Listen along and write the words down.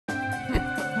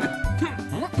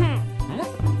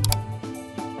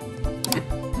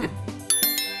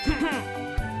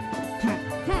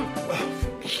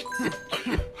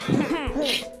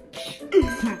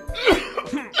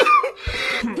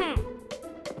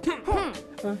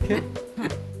Okay.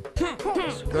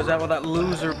 So goes out with that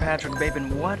loser Patrick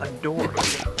Bateman. What a dork.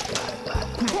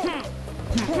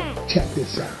 Check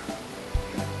this out.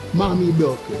 Mommy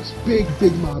milkers, big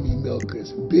mommy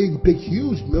milkers, big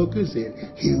huge milkers, and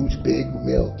huge big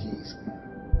milkies.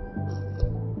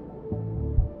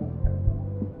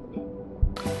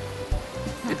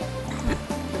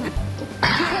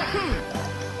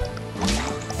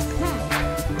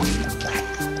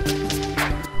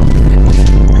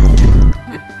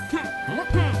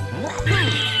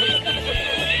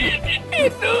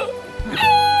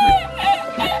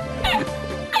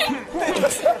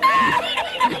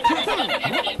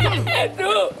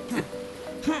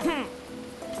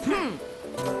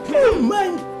 Oh my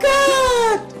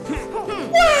God!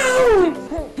 Wow!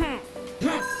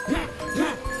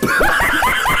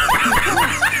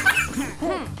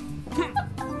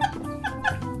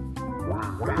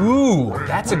 Ooh,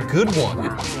 that's a good one.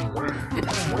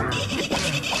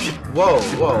 Whoa,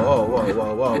 whoa, whoa, whoa,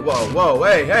 whoa, whoa, whoa, whoa,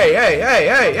 hey, hey, hey, hey,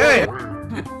 hey, hey!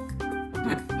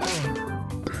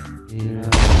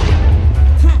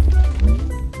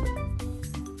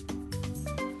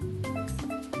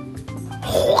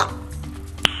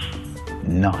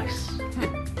 Nice.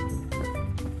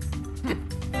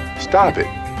 Stop it.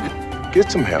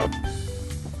 Get some help.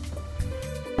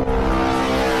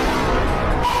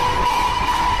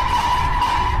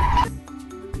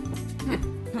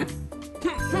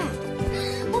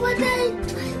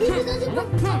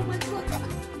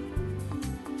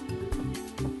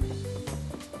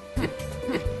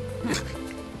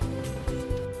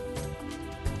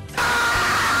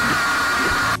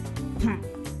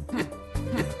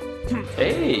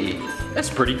 Hey, that's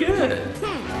pretty good.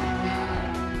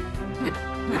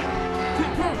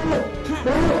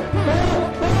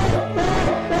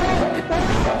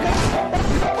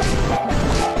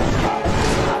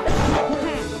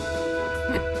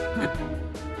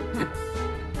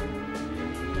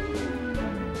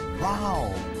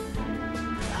 Wow.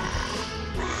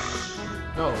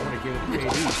 No, I want to give it to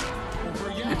KD.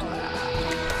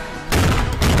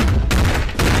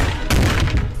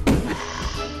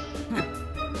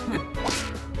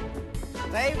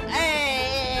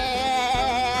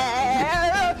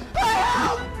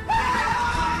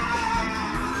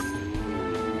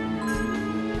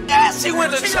 Yes, he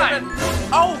went to China.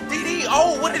 Oh, DD.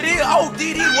 Oh, what it is? Oh,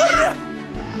 DD, what it is?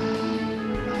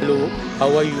 Hello,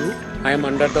 how are you? I am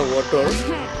under the water.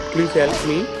 Please help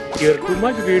me. Here too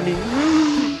much raining.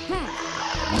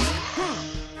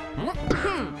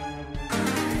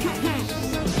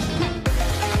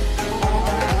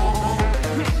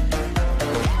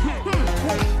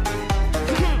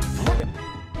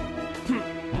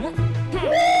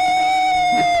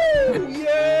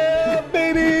 Yeah,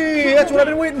 baby! That's what I've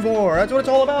been waiting for. That's what it's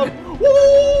all about. Woo!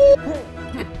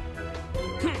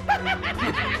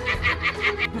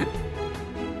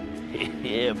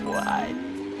 Yeah, boy.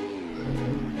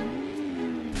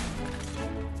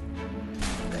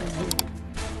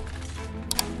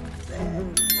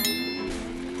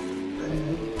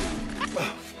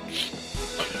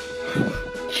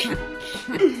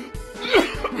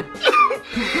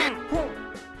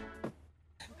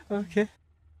 Okay.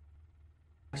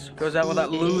 So goes out with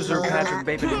that loser Patrick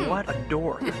Bateman. What a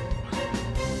dork.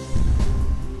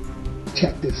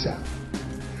 Check this out.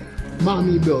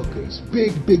 Mommy milkers,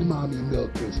 big mommy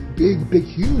milkers, big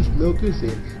huge milkers,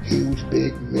 and huge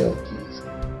big milkies.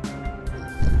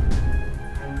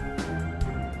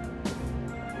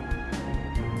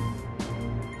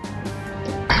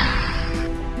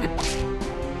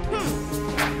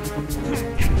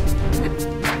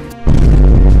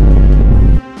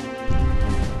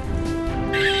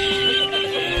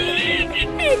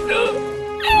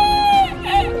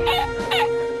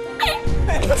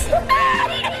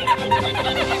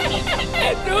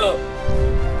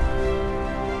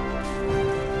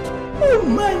 Oh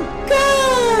my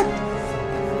God!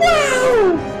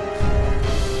 Wow!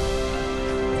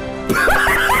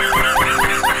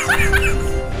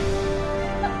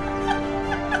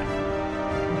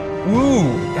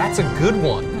 Ooh, that's a good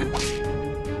one.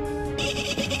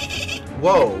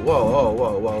 Whoa, whoa, whoa,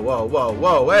 whoa, whoa, whoa, whoa,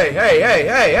 whoa, hey, hey, hey,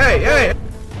 hey, hey, hey!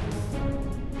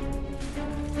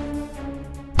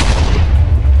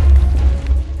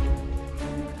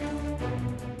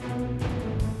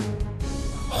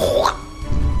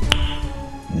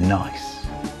 Nice.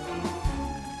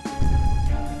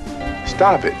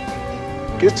 Stop it.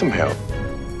 Get some help.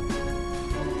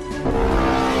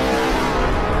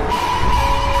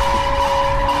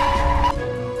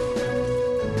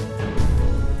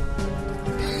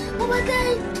 Oh my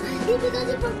God! He began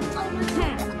to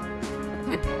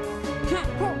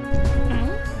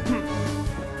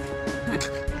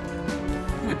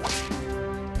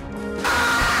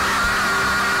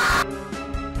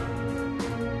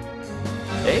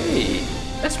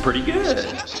pretty good.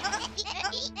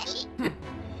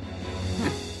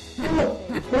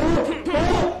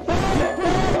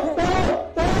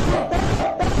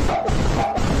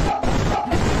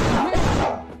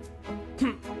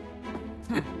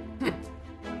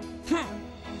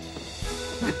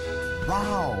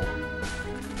 Wow.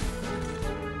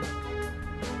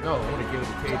 No, I want to give it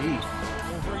to KD.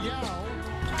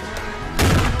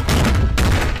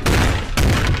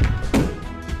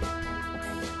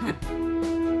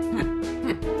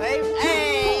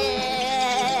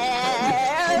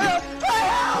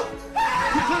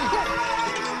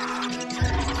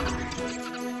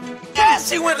 Yes,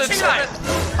 he went to China.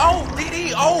 Oh,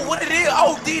 DD. Oh, what it is?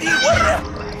 Oh, DD. What it is?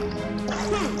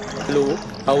 Hello,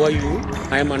 how are you?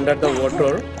 I am under the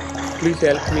water. Please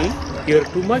help me. Here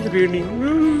too much raining.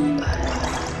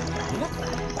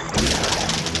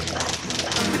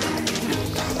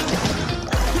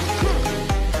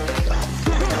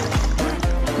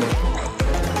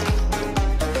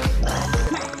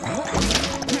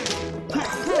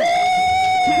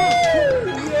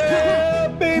 Yeah,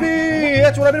 baby!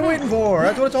 That's what I've been waiting for.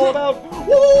 That's what it's all about.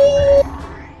 Woo!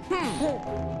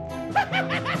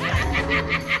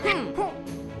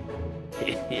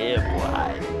 Yeah,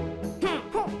 boy.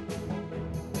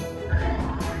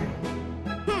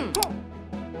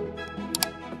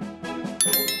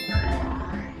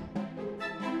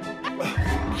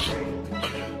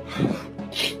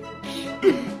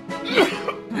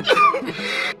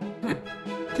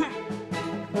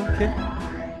 Okay.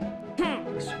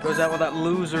 Goes out with that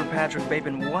loser Patrick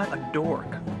Bateman. What a dork.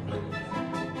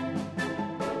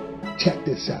 Check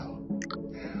this out.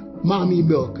 Mommy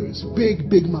milkers,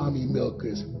 big mommy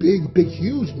milkers, big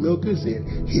huge milkers,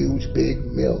 and huge big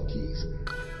milkies.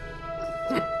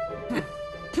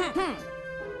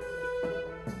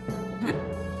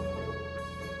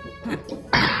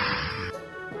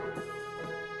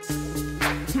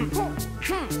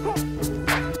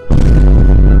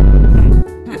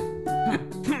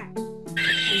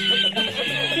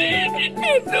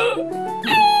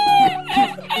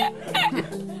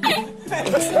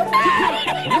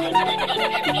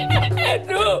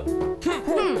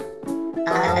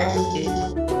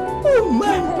 Oh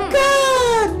my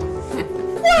God!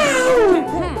 Wow!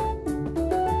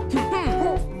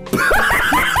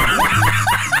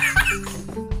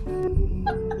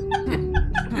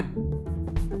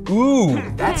 Ooh,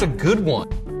 that's a good one.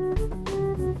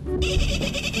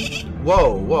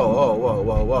 Whoa, whoa, whoa, whoa,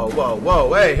 whoa, whoa, whoa,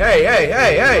 whoa. Hey, hey, hey,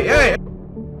 hey, hey, hey.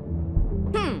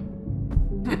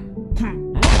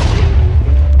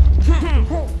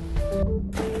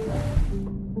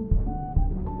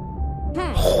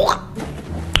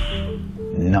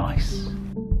 Nice.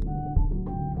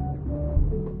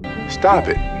 Stop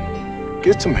it.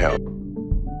 Get some help.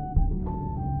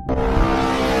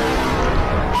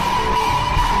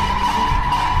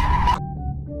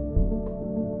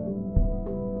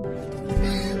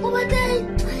 Oh my God!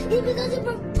 He becomes a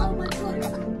oh my God!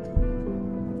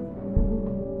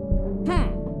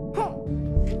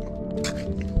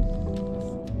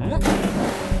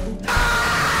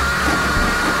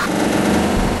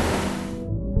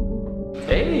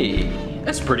 Hey,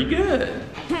 that's pretty good.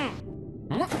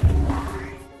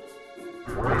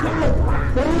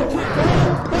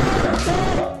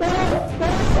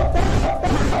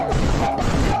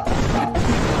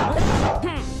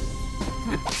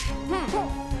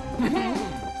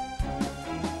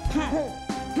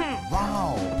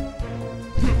 Wow.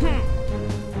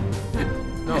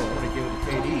 No, I want to give it to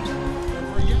KD.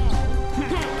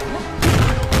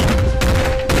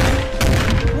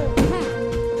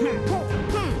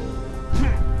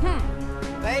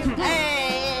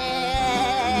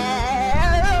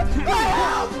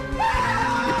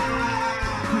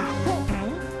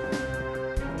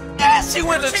 Yes, he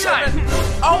went to China.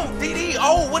 Oh, DD.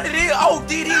 Oh, what it is? Oh,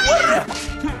 DD. What it is?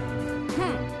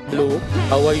 Hello,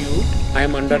 how are you? I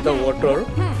am under the water.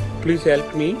 Please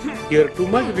help me. Here too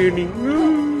much raining.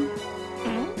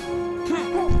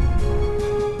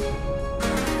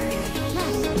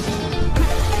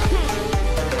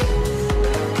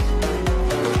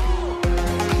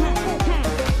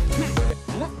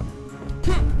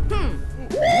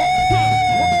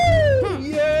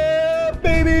 Yeah,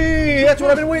 baby! That's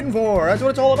what I've been waiting for. That's what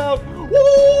it's all about. Woo!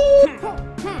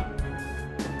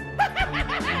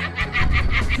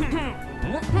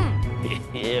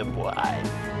 Yeah, boy.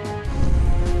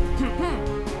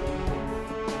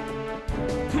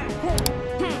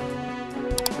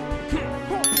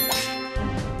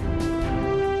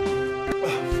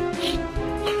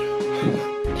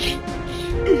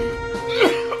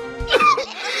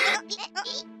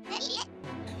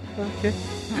 Okay.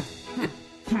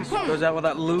 Goes Goes out with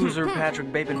that loser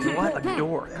Patrick Bateman. What a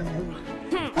dork.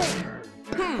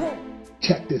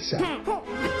 Check this out.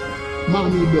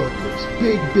 Mommy milkers,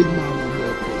 big mommy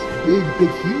milkers,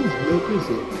 big huge milkers,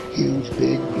 and huge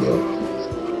big milkers.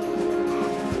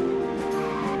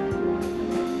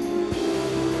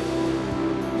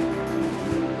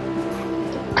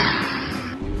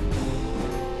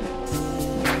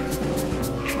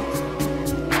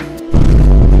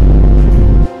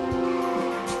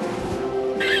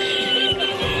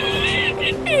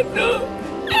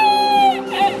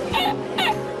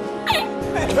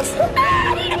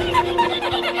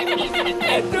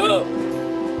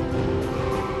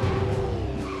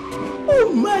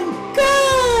 Oh my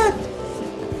God!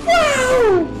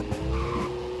 Wow!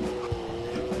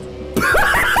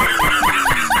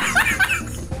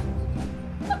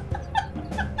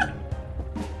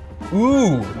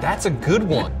 Ooh, that's a good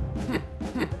one.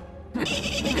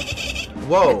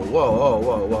 Whoa, whoa, whoa,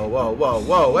 whoa, whoa, whoa, whoa,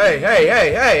 whoa, hey, hey,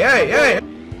 hey, hey, hey, hey!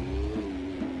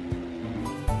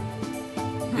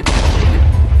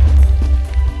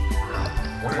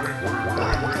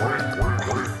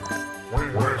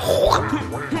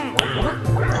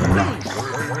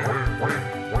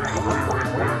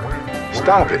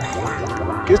 Stop it.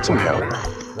 Get some help.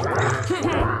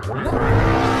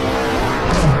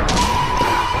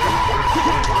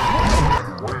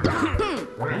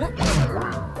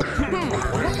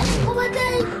 Oh my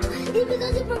God! Even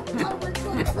though they broke. Oh my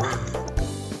God!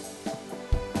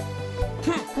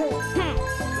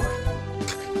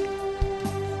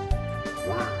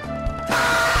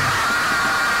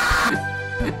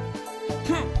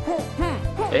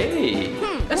 Hey,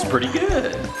 that's pretty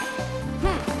good.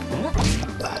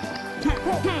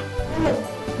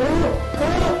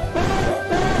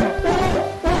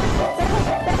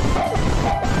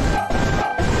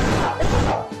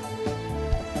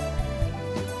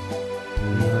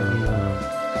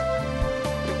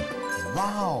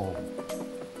 Wow.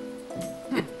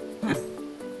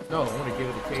 No, I want to give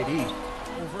it to KD.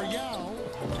 Over y'all.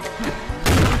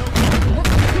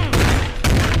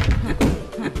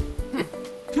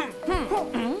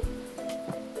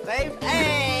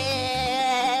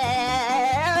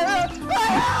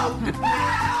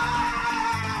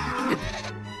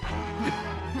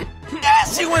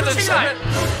 Yes, he went to something.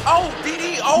 Oh,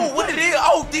 DD. Oh, what it is?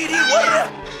 Oh, DD. What it is?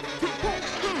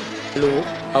 Hello,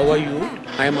 how are you?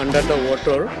 I am under the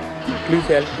water. Please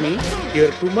help me.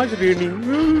 Here too much raining.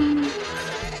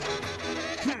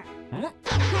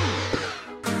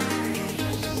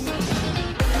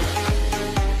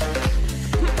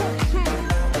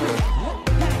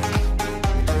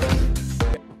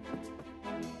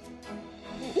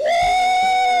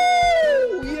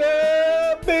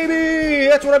 Yeah, baby!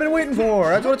 That's what I've been waiting for.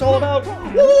 That's what it's all about.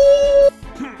 Woo!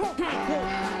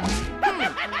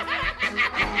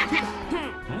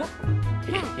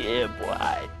 Yeah,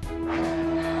 boy.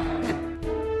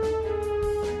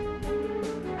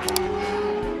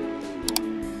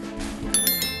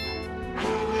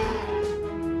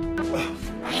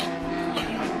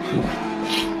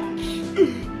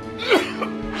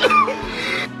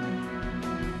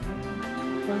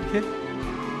 Okay.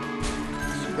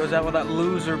 So goes out with that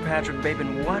loser Patrick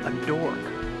Bateman. What a dork.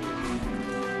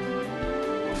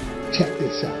 Check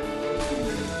this out.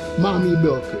 Mommy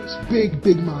milkers,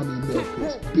 big mommy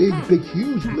milkers, big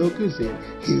huge milkers, and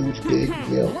huge big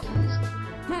milkers.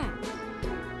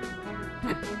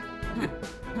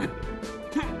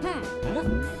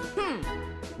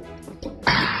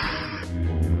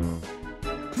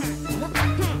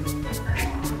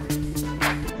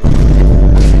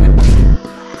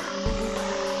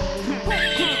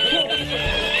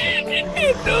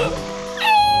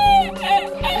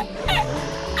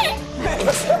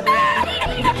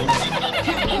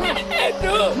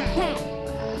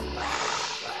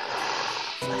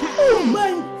 Oh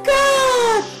my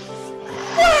God!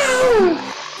 Wow!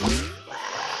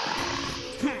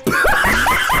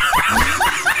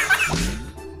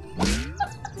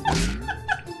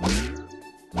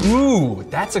 Ooh,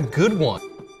 that's a good one.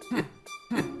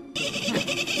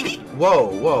 Whoa,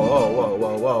 whoa, whoa, whoa,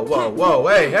 whoa, whoa, whoa, whoa,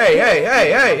 hey, hey, hey,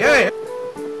 hey, hey, hey!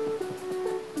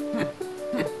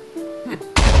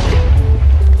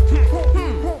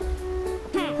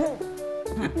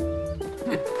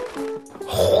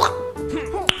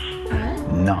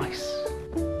 Nice.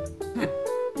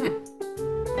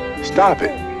 Stop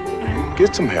it.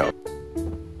 Get some help.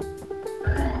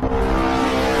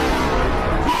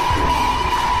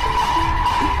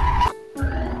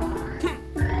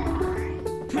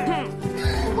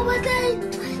 Oh my God!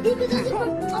 Even though they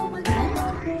broke. Oh my God!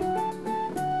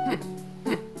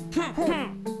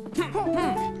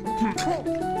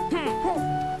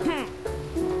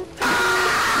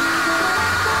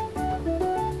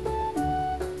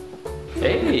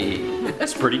 Hey,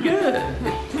 that's pretty good.